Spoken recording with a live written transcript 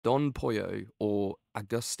Don Pollo, or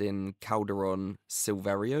Agustin Calderon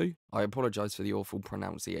Silverio, I apologize for the awful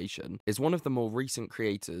pronunciation, is one of the more recent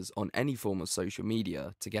creators on any form of social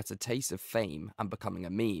media to get a taste of fame and becoming a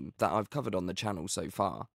meme that I've covered on the channel so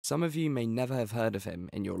far. Some of you may never have heard of him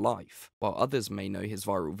in your life, while others may know his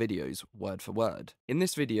viral videos word for word. In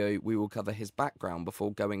this video, we will cover his background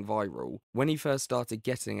before going viral, when he first started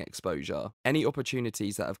getting exposure, any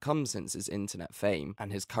opportunities that have come since his internet fame,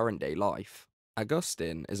 and his current day life.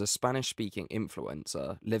 Agustin is a Spanish-speaking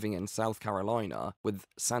influencer living in South Carolina, with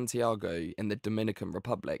Santiago in the Dominican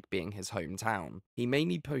Republic being his hometown. He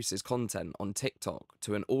mainly posts his content on TikTok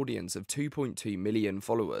to an audience of 2.2 million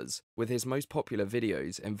followers, with his most popular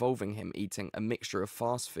videos involving him eating a mixture of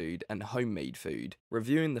fast food and homemade food,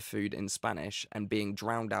 reviewing the food in Spanish and being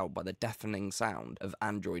drowned out by the deafening sound of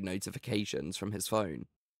Android notifications from his phone.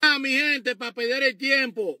 Ah, mi gente, para perder el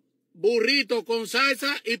tiempo, burrito con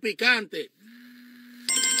salsa y picante.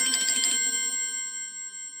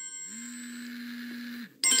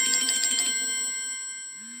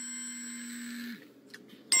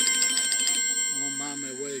 No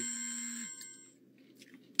mames, güey.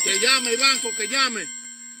 Que llame el banco, que llame.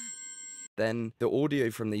 Then, the audio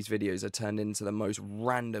from these videos are turned into the most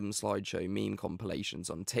random slideshow meme compilations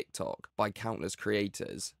on TikTok by countless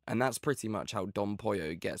creators, and that's pretty much how Don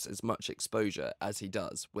Pollo gets as much exposure as he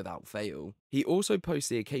does without fail. He also posts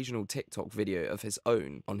the occasional TikTok video of his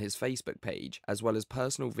own on his Facebook page, as well as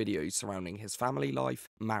personal videos surrounding his family life,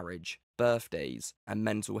 marriage, birthdays, and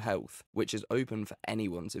mental health, which is open for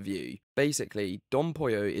anyone to view. Basically, Don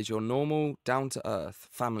Pollo is your normal, down-to-earth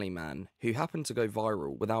family man who happened to go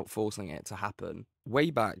viral without forcing it to happen.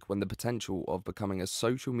 Way back when the potential of becoming a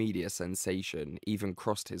social media sensation even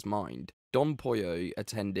crossed his mind, Don Pollo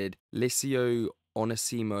attended Liceo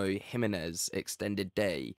Onesimo Jimenez Extended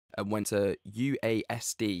Day and went to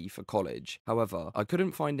UASD for college. However, I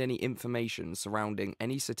couldn't find any information surrounding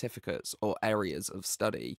any certificates or areas of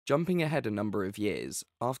study. Jumping ahead a number of years,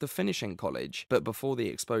 after finishing college, but before the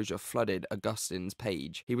exposure flooded Augustin's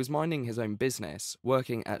page, he was minding his own business,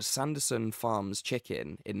 working at Sanderson Farms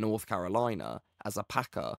Chicken in North Carolina as a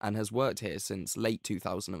packer, and has worked here since late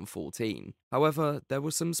 2014. However, there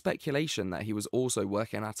was some speculation that he was also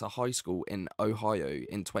working at a high school in Ohio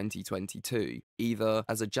in 2022, either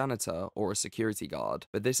as a janitor or a security guard,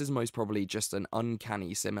 but this is most probably just an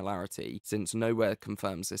uncanny similarity, since nowhere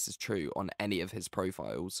confirms this is true on any of his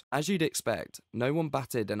profiles. As you'd expect, no one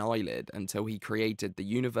batted an eyelid until he created the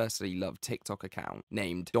universally loved TikTok account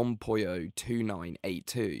named Don Pollo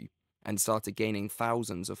 2982. And started gaining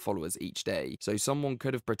thousands of followers each day, so someone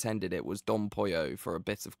could have pretended it was Don Pollo for a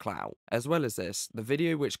bit of clout. As well as this, the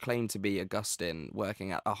video which claimed to be Agustin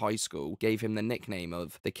working at a high school gave him the nickname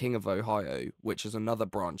of the King of Ohio, which is another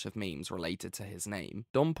branch of memes related to his name.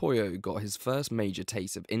 Don Pollo got his first major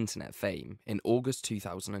taste of internet fame in August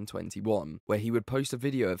 2021, where he would post a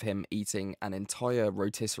video of him eating an entire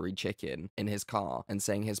rotisserie chicken in his car and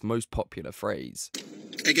saying his most popular phrase,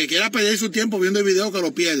 El que quiera perder su tiempo viendo el video, que lo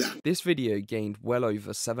pierda. This video gained well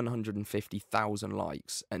over 750,000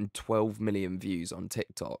 likes and 12 million views on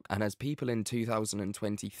TikTok, and has people in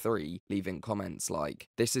 2023 leaving comments like,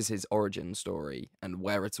 "This is his origin story," and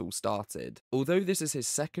 "Where it all started." Although this is his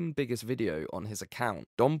second biggest video on his account,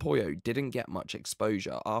 Don Pollo didn't get much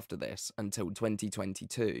exposure after this until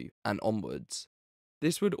 2022 and onwards.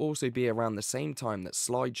 This would also be around the same time that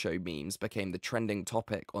slideshow memes became the trending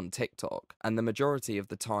topic on TikTok, and the majority of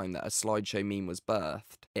the time that a slideshow meme was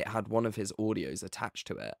birthed, it had one of his audios attached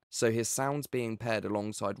to it. So his sounds being paired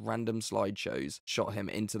alongside random slideshows shot him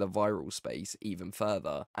into the viral space even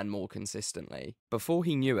further, and more consistently. Before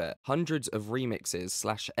he knew it, hundreds of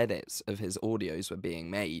remixes/edits of his audios were being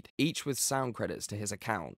made, each with sound credits to his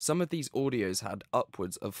account. Some of these audios had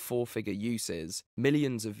upwards of 4-figure uses,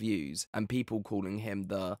 millions of views, and people calling him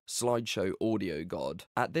the slideshow audio god.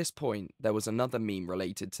 At this point, there was another meme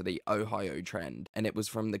related to the Ohio trend, and it was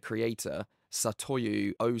from the creator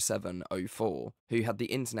Satoyu0704, who had the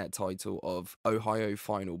internet title of Ohio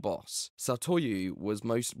Final Boss. Satoyu was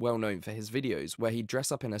most well known for his videos where he'd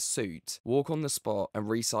dress up in a suit, walk on the spot, and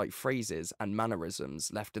recite phrases and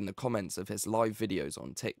mannerisms left in the comments of his live videos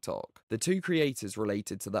on TikTok. The two creators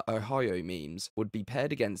related to the Ohio memes would be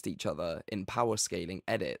paired against each other in power scaling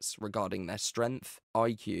edits regarding their strength,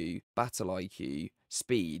 IQ, battle IQ,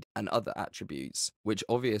 speed, and other attributes, which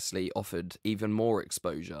obviously offered even more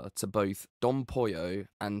exposure to both Don Pollo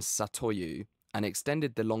and Satoyu, and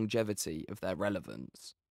extended the longevity of their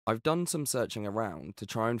relevance. I've done some searching around to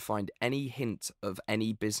try and find any hint of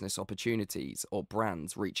any business opportunities or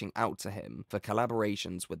brands reaching out to him for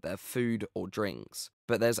collaborations with their food or drinks,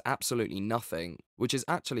 but there's absolutely nothing, which is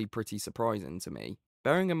actually pretty surprising to me.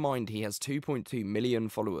 Bearing in mind he has 2.2 million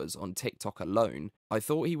followers on TikTok alone, I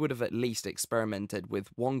thought he would have at least experimented with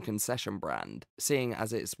one concession brand, seeing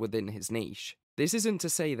as it's within his niche. This isn't to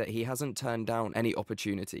say that he hasn't turned down any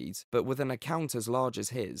opportunities, but with an account as large as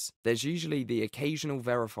his, there's usually the occasional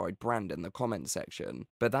verified brand in the comment section,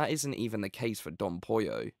 but that isn't even the case for Don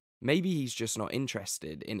Pollo. Maybe he's just not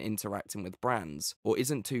interested in interacting with brands, or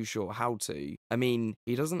isn't too sure how to. I mean,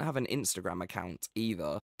 he doesn't have an Instagram account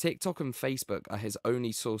either. TikTok and Facebook are his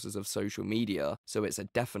only sources of social media, so it's a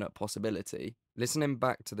definite possibility. Listening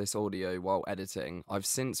back to this audio while editing, I've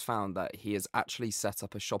since found that he has actually set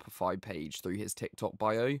up a Shopify page through his TikTok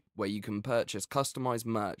bio, where you can purchase customized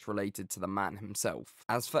merch related to the man himself.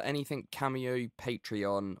 As for anything Cameo,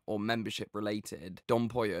 Patreon, or membership related, Don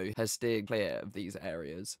Pollo has steered clear of these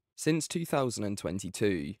areas. Since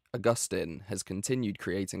 2022, Augustin has continued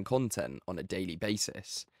creating content on a daily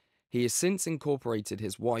basis. He has since incorporated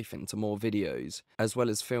his wife into more videos, as well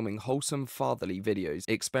as filming wholesome fatherly videos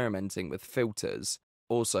experimenting with filters.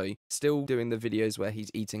 Also, still doing the videos where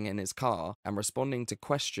he's eating in his car and responding to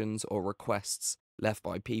questions or requests left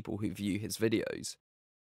by people who view his videos.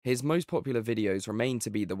 His most popular videos remain to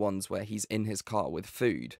be the ones where he's in his car with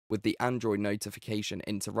food, with the Android notification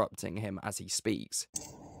interrupting him as he speaks.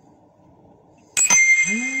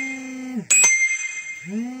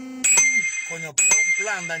 Coño, pero un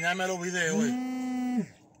plan dañarme los videos,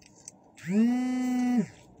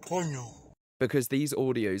 Coño. Because these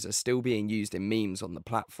audios are still being used in memes on the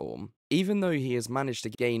platform. Even though he has managed to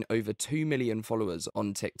gain over 2 million followers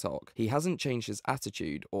on TikTok, he hasn't changed his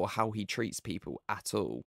attitude or how he treats people at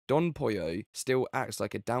all. Don Pollo still acts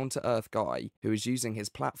like a down-to-earth guy who is using his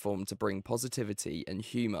platform to bring positivity and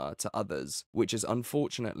humour to others, which is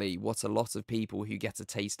unfortunately what a lot of people who get a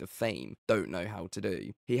taste of fame don't know how to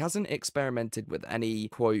do. He hasn't experimented with any,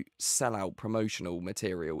 quote, sellout promotional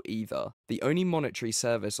material either. The only monetary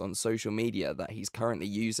service on social media that he's currently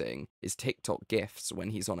using is TikTok gifts when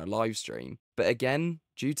he's on a live stream. But again,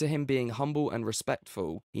 due to him being humble and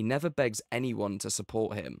respectful, he never begs anyone to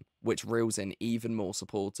support him, which reels in even more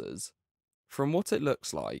supporters. From what it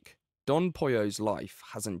looks like, Don Pollo's life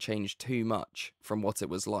hasn't changed too much from what it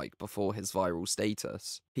was like before his viral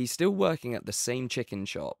status. He's still working at the same chicken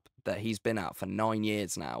shop that he's been at for 9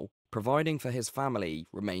 years now. Providing for his family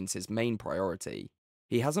remains his main priority.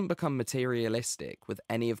 He hasn't become materialistic with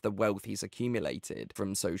any of the wealth he's accumulated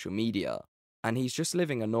from social media, and he's just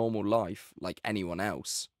living a normal life like anyone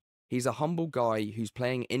else. He's a humble guy who's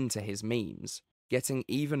playing into his memes, getting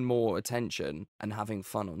even more attention and having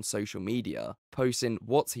fun on social media, posting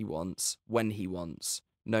what he wants, when he wants,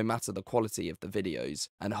 no matter the quality of the videos,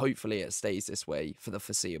 and hopefully it stays this way for the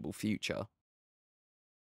foreseeable future.